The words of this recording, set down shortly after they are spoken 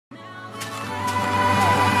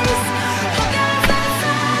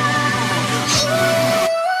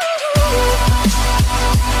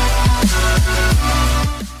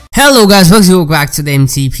Hello guys, welcome back to the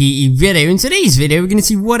MCPE video. In today's video, we're gonna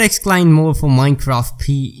see what X-Client mode for Minecraft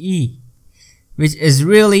PE, which is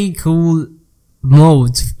really cool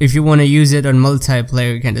mode if you want to use it on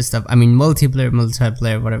multiplayer kind of stuff. I mean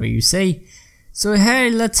multiplayer, whatever you say. So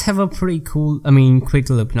hey, let's have a pretty cool,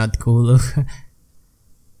 quick look, not cool look.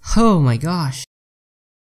 Oh my gosh.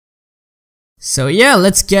 So yeah,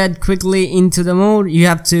 let's get quickly into the mode. You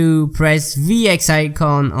have to press VX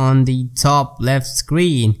icon on the top left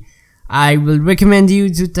screen. I will recommend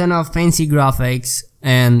you to turn off fancy graphics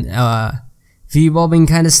and V-bobbing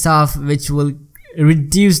kind of stuff, which will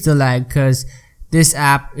reduce the lag, because this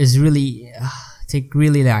app is really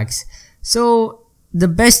really lags. So the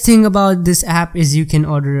best thing about this app is you can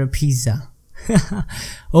order a pizza.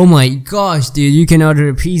 Oh my gosh, dude, you can order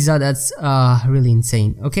a pizza. That's really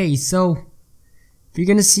insane. Okay, so you're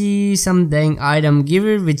gonna see some dang item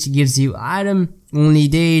giver, which gives you item only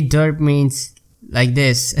day, derp means like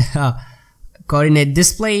this. Coordinate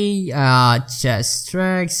display, chest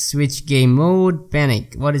tracks, switch game mode,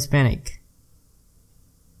 panic. What is panic?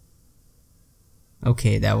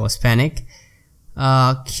 Okay, that was panic.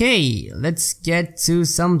 Okay, let's get to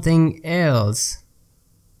something else.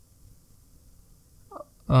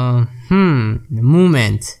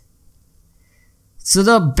 Movement. So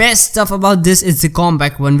the best stuff about this is the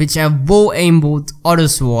compact one, which have bow, aim boot, auto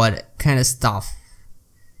sword kind of stuff.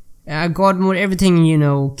 I got more everything, you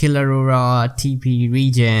know, killer aura, TP,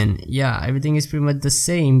 regen, yeah, everything is pretty much the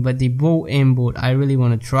same, but the bow, aim boot, I really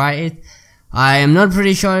want to try it. I am not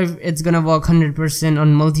pretty sure if it's gonna work 100%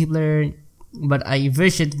 on multiplayer, but I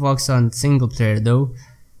wish it works on single player though.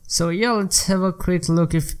 So yeah, let's have a quick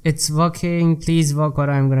look if it's working. Please work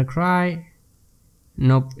or I'm gonna cry.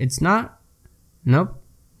 Nope, it's not. Nope,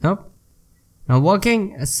 not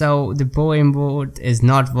working. So the bow aim boot is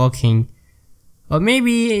not working. Or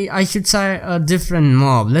maybe I should try a different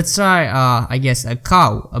mob. Let's try I guess a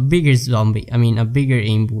cow, a bigger zombie, a bigger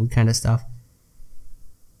aim boot kind of stuff.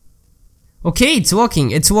 Okay, it's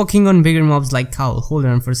working on bigger mobs like cow. Hold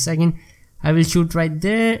on for a second, I will shoot right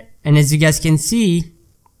there, and as you guys can see,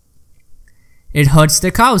 it hurts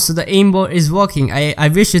the cow. So the aimbot is working. I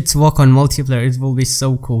wish it's work on multiplayer. It will be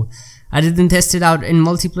so cool. I didn't test it out in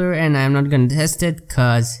multiplayer, and I'm not gonna test it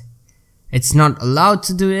because it's not allowed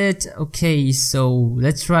to do it. Okay, so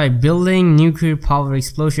let's try building, nuclear power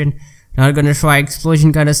explosion. Not gonna try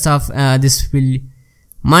explosion kind of stuff. This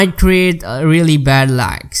might create a really bad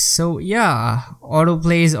lag. So yeah, auto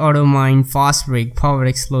plays, auto mine, fast break, power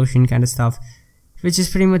explosion kind of stuff, which is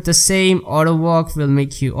pretty much the same. Auto walk will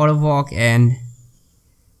make you auto walk, and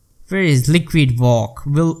where is liquid walk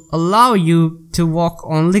will allow you to walk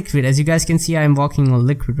on liquid. As you guys can see, I'm walking on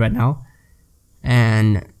liquid right now.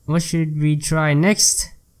 And what should we try next?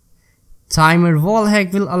 Timer wall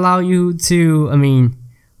hack will allow you to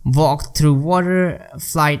walk through water,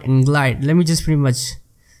 flight and glide. Let me just pretty much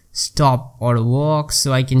stop auto walk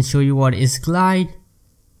so I can show you what is glide.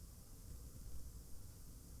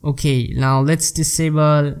 Okay, now let's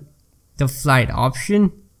disable the flight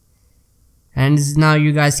option, and now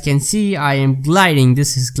you guys can see I am gliding.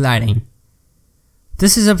 This is gliding.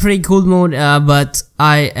 This is a pretty cool mode, but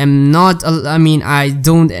I am not, I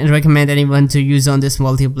don't recommend anyone to use on this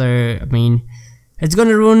multiplayer. It's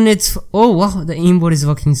gonna ruin it. Oh wow, the aimbot is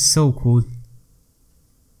working so cool.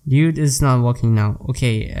 Dude, it's not working now.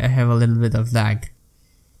 Okay, I have a little bit of lag.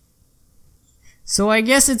 So I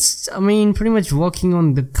guess it's, pretty much working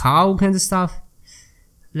on the cow kind of stuff.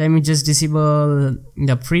 Let me just disable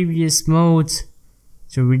the previous mode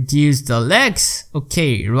to reduce the lags.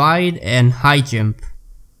 Okay, ride and high jump.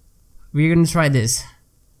 We're gonna try this.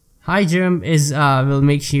 High jump is will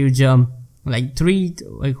make you jump like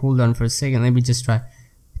hold on for a second, let me just try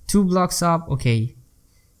 2 blocks up. Okay,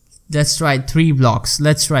 let's try 3 blocks.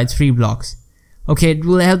 Let's try 3 blocks. Okay, it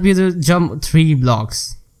will help you to jump 3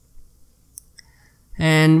 blocks.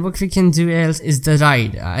 And what we can do else is the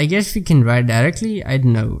ride. I guess we can ride directly. I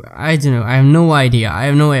don't know. I have no idea. I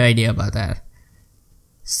have no idea about that.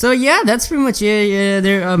 So yeah, that's pretty much it. Yeah,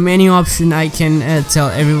 there are many options. I can tell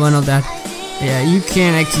everyone of that. Yeah, you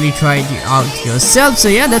can actually try it out yourself. So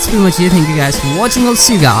yeah, that's pretty much it. Thank you guys for watching. I'll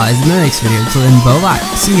see you guys in the next video. Till then, bye bye.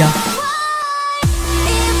 See ya.